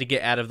suspension to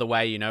get out of the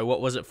way, you know,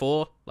 what was it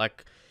for?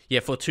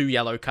 For 2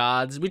 yellow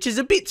cards, which is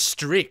a bit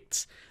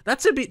strict.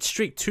 That's a bit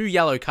strict, 2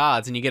 yellow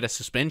cards and you get a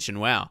suspension,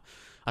 wow.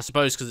 I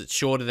suppose because it's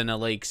shorter than a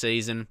league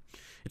season.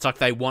 It's like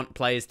they want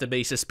players to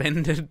be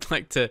suspended,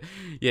 to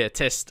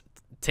test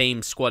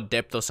team squad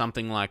depth or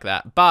something like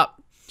that. But,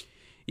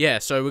 yeah,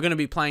 so we're going to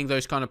be playing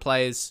those kind of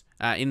players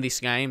in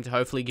this game to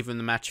hopefully give them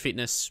the match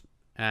fitness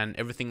and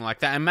everything like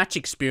that. And match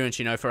experience,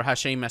 you know, for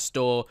Hashim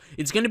Mastor.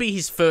 It's going to be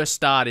his first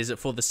start, is it,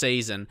 for the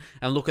season.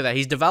 And look at that.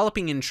 He's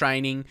developing in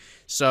training.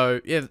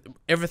 So, yeah,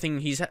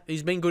 everything, he's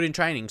been good in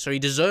training. So he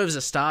deserves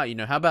a start, you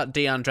know. How about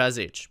Dejan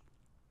Drazic?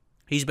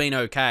 He's been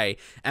okay.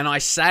 And I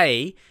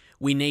say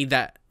we need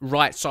that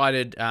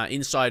right-sided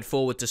inside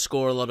forward to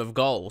score a lot of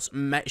goals.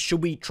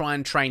 Should we try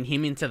and train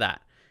him into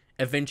that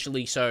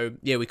eventually? So,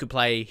 yeah, we could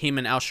play him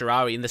and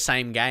Al-Sharawi in the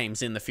same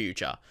games in the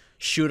future.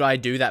 Should I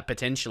do that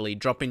potentially?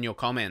 Drop in your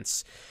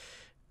comments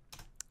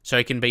so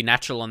he can be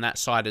natural on that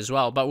side as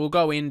well. But we'll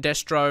go in.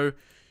 Destro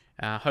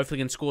hopefully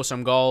can score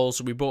some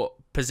goals. We brought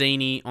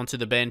Pizzini onto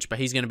the bench, but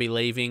he's going to be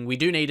leaving. We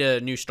do need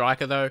a new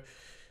striker, though.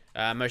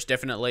 Most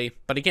definitely.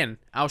 But again,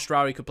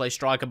 Al-Sharawi could play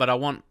striker, but I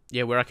want,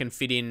 where I can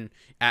fit in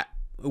at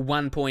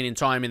one point in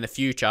time in the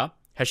future.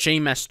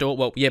 Hashim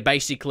Mastor,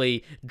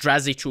 basically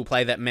Drazic will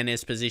play that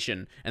Menez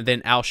position, and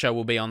then Alsha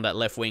will be on that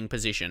left wing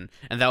position,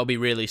 and that will be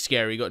really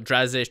scary. You got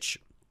Drazic,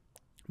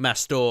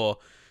 Mastor,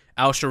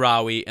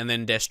 Al-Sharawi, and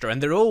then Destro,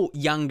 and they're all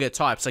younger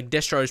types. Like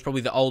Destro is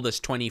probably the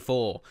oldest,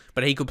 24,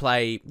 but he could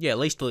play, at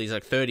least till he's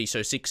like 30,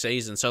 so 6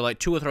 seasons, so like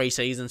 2 or 3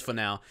 seasons for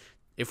now.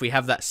 If we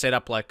have that set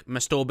up, like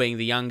Mastor being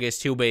the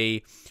youngest, he'll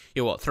be,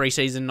 3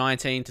 seasons,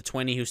 19 to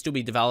 20. He'll still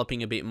be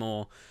developing a bit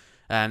more.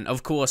 And,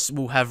 of course,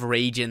 we'll have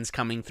regions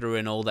coming through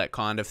and all that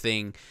kind of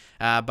thing.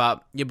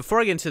 But,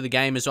 before I get into the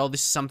game as well, this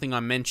is something I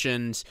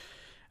mentioned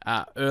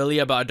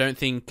earlier, but I don't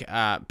think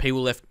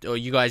people left, or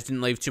you guys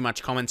didn't leave too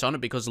much comments on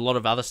it because a lot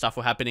of other stuff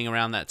were happening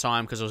around that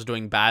time because I was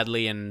doing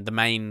badly and the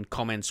main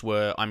comments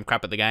were, I'm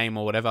crap at the game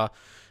or whatever.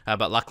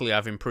 But luckily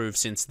I've improved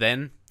since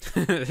then.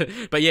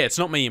 But yeah, it's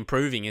not me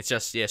improving. It's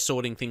just,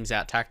 sorting things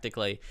out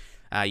tactically.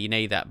 You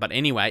need that. But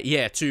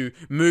anyway, to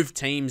move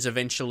teams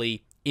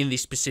eventually in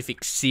this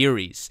specific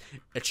series,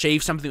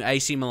 achieve something with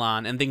AC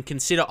Milan, and then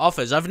consider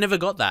offers. I've never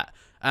got that.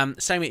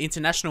 Same with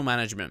international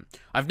management.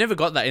 I've never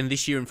got that in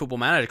this year in Football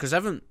Manager because I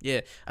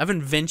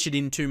haven't ventured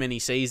in too many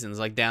seasons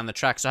like down the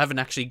track, so I haven't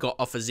actually got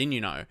offers in,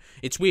 you know.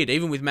 It's weird.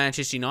 Even with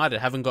Manchester United,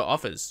 I haven't got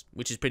offers,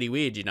 which is pretty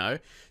weird, you know.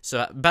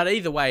 So, but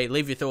either way,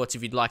 leave your thoughts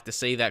if you'd like to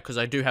see that because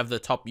I do have the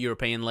top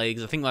European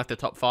leagues. I think like the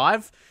top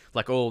 5,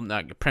 like all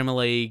like Premier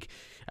League,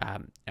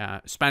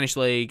 Spanish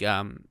League,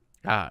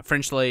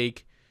 French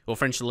League, or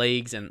French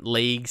leagues and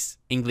leagues,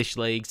 English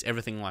leagues,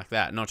 everything like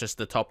that. Not just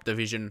the top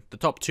division, the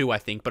top 2, I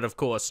think. But of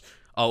course,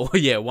 want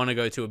to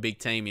go to a big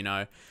team, you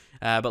know.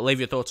 But leave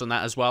your thoughts on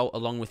that as well,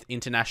 along with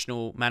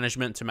international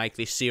management to make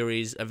this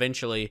series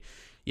eventually,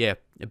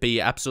 be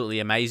an absolutely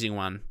amazing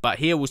one. But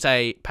here we'll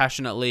say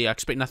passionately, I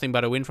expect nothing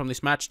but a win from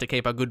this match to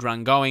keep a good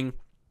run going.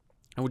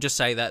 And we'll just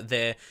say that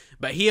there.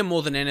 But here,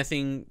 more than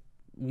anything,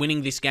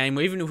 winning this game,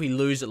 or even if we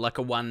lose it like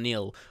a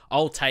 1-0,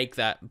 I'll take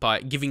that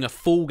by giving a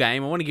full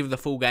game. I want to give the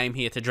full game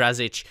here to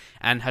Drazic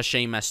and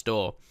Hashim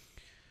Mastor.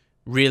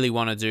 Really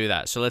want to do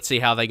that. So let's see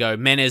how they go.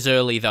 Menez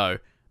early, though.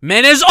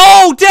 Menez!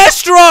 Oh,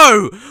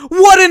 Destro!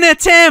 What an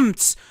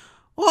attempt!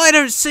 Oh, I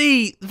don't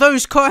see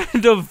those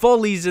kind of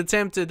volleys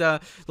attempted,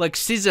 like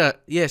scissor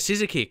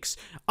kicks.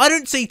 I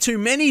don't see too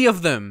many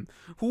of them.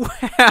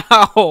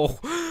 Wow!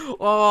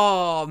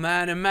 Oh,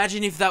 man,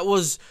 imagine if that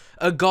was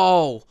a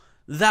goal.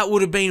 That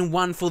would have been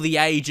one for the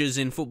ages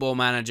in Football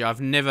Manager. I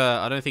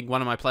don't think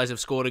one of my players have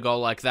scored a goal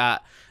like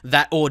that.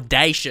 That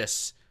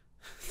audacious.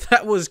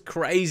 That was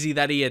crazy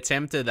that he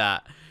attempted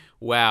that.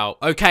 Wow.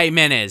 Okay,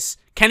 Menez.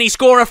 Can he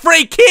score a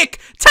free kick?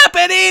 Tap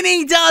it in.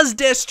 He does,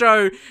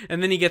 Destro.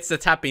 And then he gets the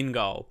tap-in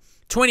goal.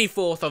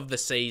 24th of the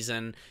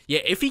season.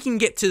 Yeah, if he can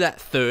get to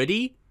that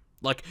 30,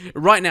 like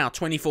right now,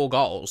 24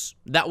 goals,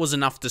 that was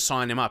enough to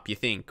sign him up, you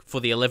think, for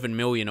the 11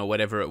 million or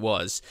whatever it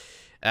was.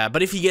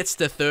 But if he gets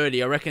to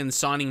 30, I reckon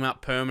signing him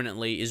up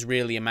permanently is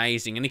really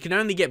amazing. And he can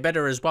only get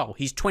better as well.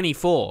 He's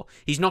 24.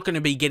 He's not going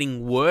to be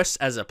getting worse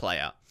as a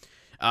player.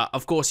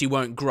 Of course, he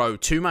won't grow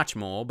too much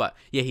more, but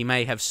yeah, he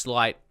may have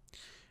slight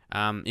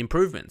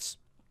improvements,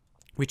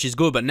 which is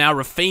good. But now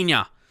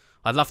Rafinha,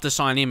 I'd love to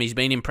sign him. He's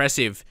been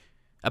impressive.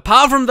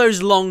 Apart from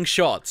those long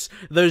shots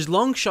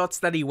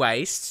that he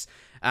wastes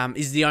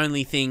is the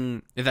only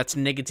thing that's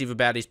negative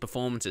about his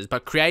performances.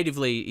 But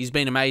creatively, he's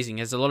been amazing.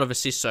 He has a lot of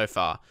assists so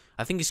far.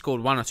 I think he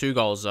scored 1 or 2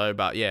 goals though,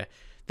 but yeah,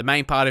 the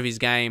main part of his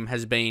game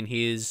has been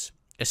his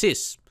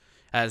assists,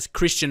 as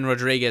Christian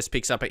Rodriguez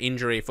picks up an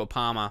injury for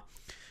Parma.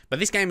 But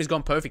this game has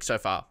gone perfect so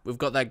far. We've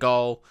got that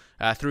goal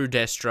through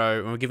Destro,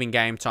 and we're giving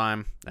game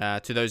time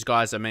to those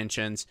guys I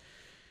mentioned.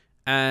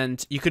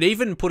 And you could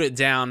even put it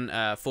down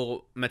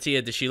for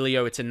Mattia De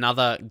Sciglio. It's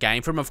another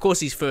game from, of course,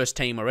 his first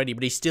team already,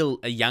 but he's still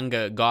a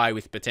younger guy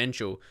with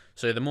potential.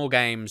 So the more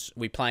games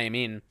we play him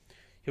in,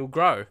 he'll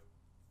grow.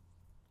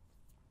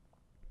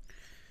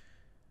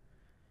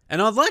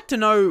 And I'd like to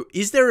know,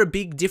 is there a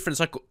big difference?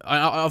 Like,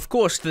 of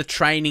course, the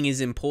training is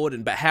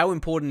important, but how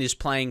important is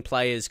playing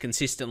players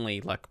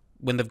consistently, like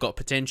when they've got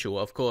potential?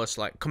 Of course,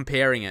 like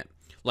comparing it.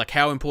 Like,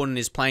 how important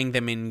is playing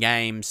them in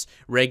games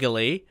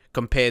regularly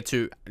compared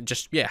to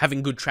just, yeah,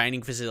 having good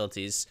training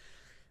facilities?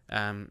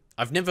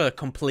 I've never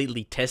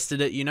completely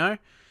tested it, you know?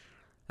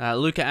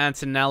 Luca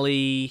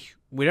Antonelli,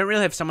 we don't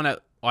really have someone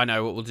that, I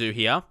know what we'll do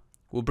here.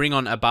 We'll bring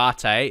on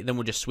Abate, then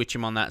we'll just switch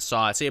him on that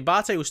side. See,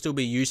 Abate will still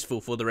be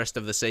useful for the rest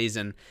of the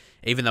season,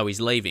 even though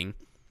he's leaving.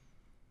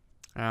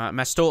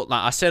 Mastor,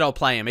 like I said, I'll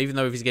play him, even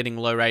though if he's getting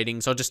low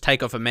ratings. I'll just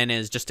take off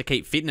Jimenez just to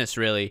keep fitness,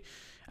 really.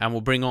 And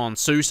we'll bring on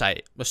Suso,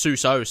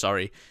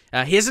 sorry.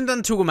 He hasn't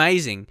done too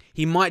amazing.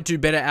 He might do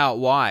better out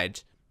wide.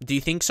 Do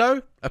you think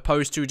so?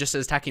 Opposed to just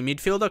as attacking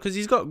midfielder? Because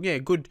he's got, yeah,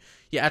 good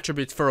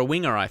attributes for a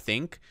winger, I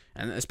think.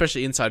 And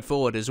especially inside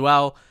forward as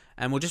well.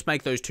 And we'll just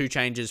make those 2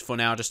 changes for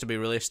now, just to be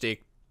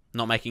realistic.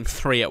 Not making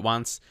 3 at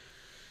once.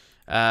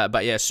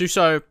 But yeah,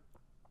 Suso,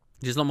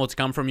 there's a lot more to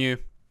come from you.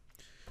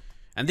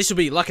 And this will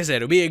be, like I said,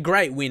 it'll be a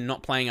great win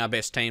not playing our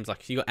best teams.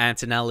 Like, you got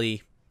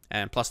Antonelli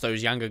and plus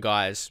those younger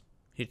guys.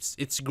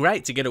 It's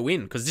great to get a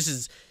win, because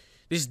this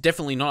is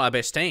definitely not our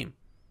best team.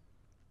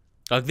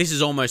 Like, this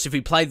is almost, if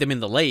we played them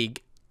in the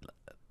league,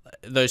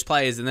 those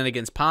players, and then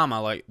against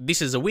Parma, like, this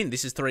is a win.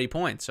 This is 3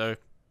 points. So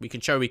we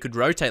can show we could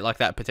rotate like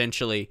that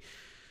potentially.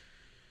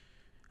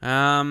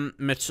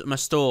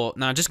 Mastor.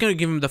 No, just going to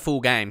give him the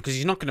full game, because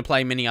he's not going to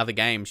play many other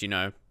games, you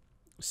know.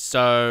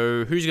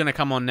 So, who's going to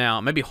come on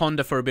now? Maybe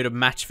Honda for a bit of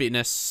match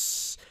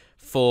fitness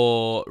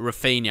for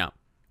Rafinha.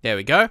 There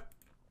we go.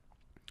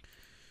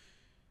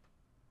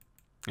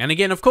 And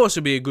again, of course,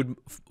 it'll be a good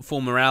for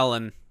morale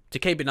and to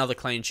keep another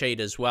clean sheet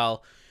as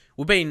well.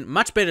 We've been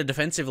much better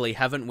defensively,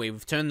 haven't we?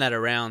 We've turned that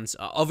around.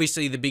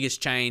 Obviously, the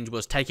biggest change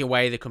was take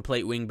away the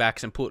complete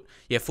wing-backs and put,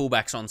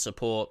 fullbacks on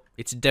support.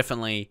 It's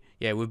definitely,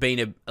 we've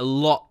been a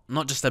lot,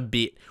 not just a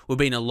bit, we've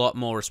been a lot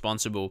more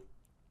responsible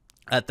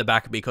at the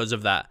back because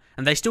of that.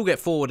 And they still get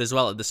forward as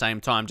well at the same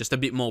time, just a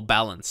bit more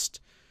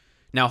balanced.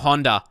 Now,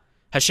 Honda.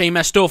 Hashim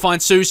Mastor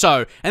finds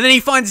Suso. And then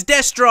he finds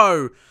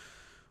Destro.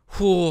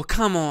 Oh,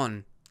 come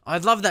on.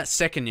 I'd love that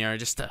second,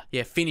 just to,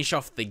 finish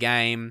off the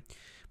game.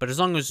 But as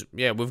long as,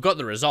 we've got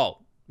the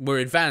result, we're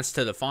advanced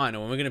to the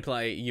final, and we're going to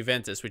play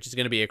Juventus, which is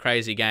going to be a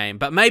crazy game.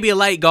 But maybe a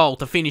late goal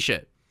to finish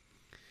it.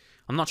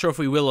 I'm not sure if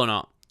we will or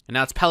not. And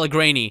now it's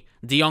Pellegrini.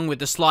 De Jong with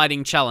the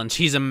sliding challenge.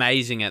 He's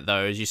amazing at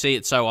those. You see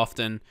it so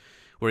often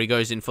where he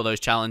goes in for those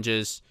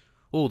challenges.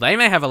 Oh, they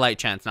may have a late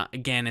chance. Now,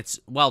 again, it's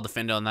well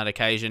defended on that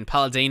occasion.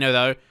 Palladino,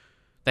 though,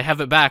 they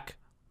have it back.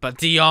 But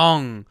De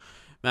Jong,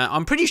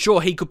 I'm pretty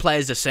sure he could play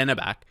as a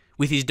centre-back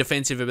with his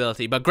defensive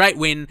ability. But great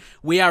win.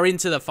 We are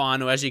into the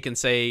final, as you can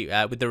see,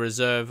 with the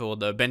reserve or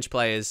the bench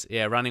players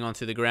running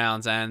onto the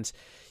grounds. And,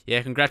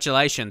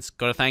 congratulations.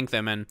 Got to thank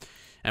them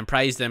and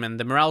praise them. And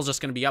the morale's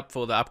just going to be up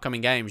for the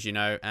upcoming games,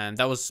 And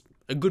that was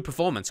a good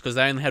performance because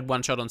they only had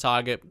 1 shot on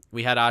target.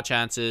 We had our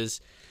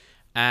chances.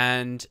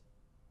 And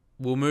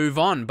we'll move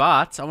on.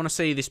 But I want to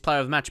see this player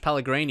of the match,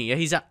 Pellegrini.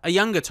 He's a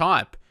younger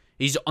type.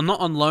 He's not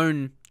on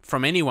loan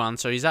from anyone,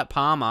 so he's at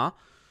Parma.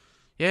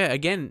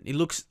 Again, he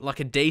looks like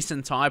a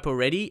decent type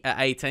already at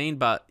 18,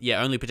 but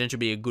only potential to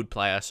be a good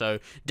player. So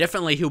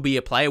definitely he'll be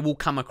a player. We'll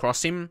come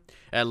across him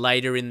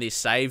later in this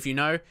save,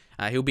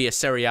 He'll be a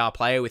Serie A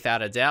player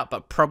without a doubt,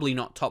 but probably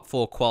not top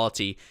 4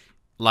 quality.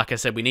 Like I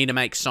said, we need to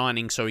make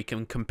signings so he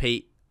can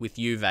compete with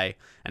Juve,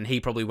 and he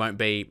probably won't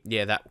be,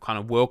 that kind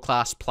of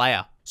world-class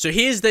player. So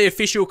here's the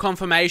official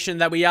confirmation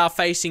that we are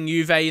facing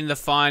Juve in the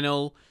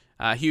final.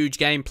 Huge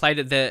game played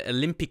at the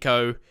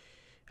Olimpico.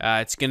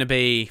 It's going to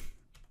be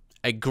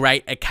a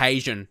great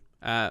occasion.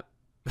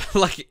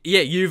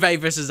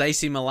 Juve versus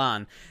AC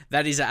Milan.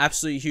 That is an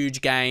absolutely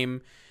huge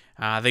game.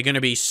 They're going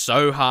to be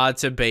so hard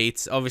to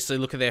beat. Obviously,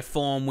 look at their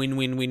form. Win,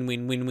 win, win,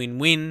 win, win, win,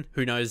 win.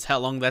 Who knows how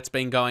long that's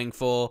been going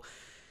for.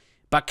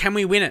 But can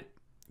we win it?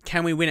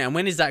 can we win it? And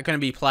when is that going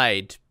to be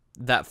played?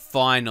 That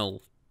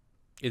final?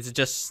 Is it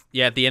just,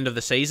 yeah, at the end of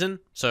the season?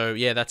 So,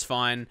 yeah, that's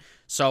fine.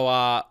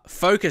 So,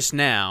 focus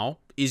now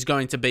is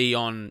going to be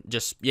on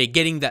just, yeah,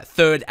 getting that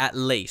third at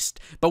least.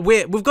 But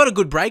we've got a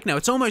good break now.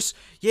 It's almost,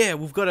 yeah,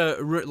 we've got a,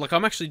 like,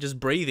 I'm actually just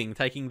breathing,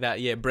 taking that,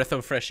 yeah, breath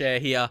of fresh air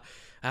here.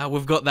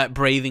 We've got that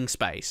breathing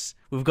space.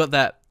 We've got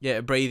that,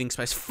 yeah, breathing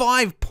space.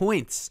 5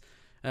 points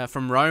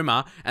from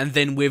Roma, and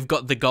then we've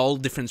got the goal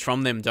difference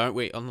from them, don't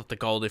we? Oh, not the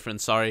goal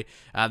difference, sorry.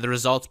 The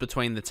results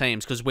between the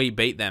teams, because we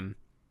beat them.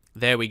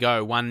 There we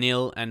go,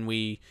 1-0, and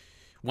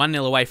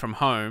 1-0 away from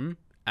home,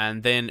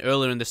 and then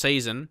earlier in the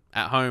season,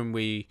 at home,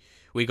 we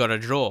got a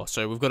draw.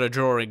 So we've got a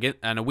draw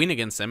and a win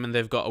against them, and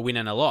they've got a win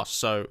and a loss.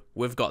 So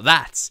we've got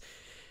that.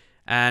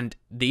 And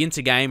the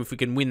Inter game, if we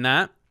can win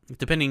that,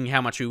 depending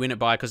how much we win it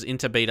by, because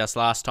Inter beat us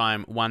last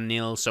time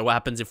 1-0, so what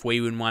happens if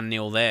we win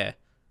 1-0 there?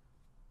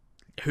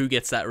 Who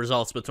gets that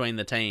results between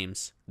the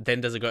teams?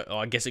 Then does it go? Oh,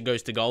 I guess it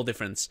goes to goal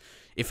difference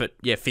if it,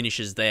 yeah,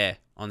 finishes there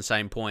on the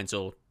same points,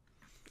 or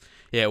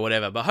yeah,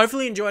 whatever. But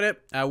hopefully you enjoyed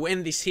it. We'll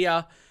end this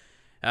here.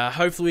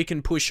 Hopefully we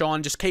can push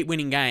on, just keep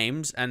winning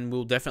games, and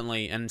we'll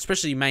definitely, and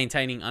especially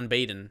maintaining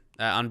unbeaten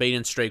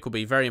streak will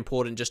be very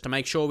important, just to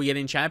make sure we get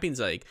in Champions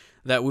League.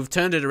 That we've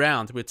turned it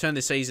around. We've turned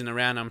the season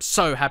around. I'm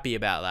so happy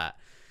about that.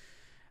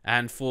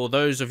 And for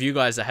those of you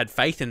guys that had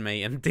faith in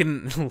me and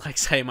didn't like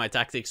say my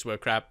tactics were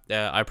crap,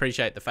 I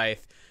appreciate the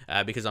faith,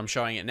 because I'm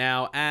showing it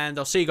now. And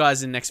I'll see you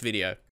guys in the next video.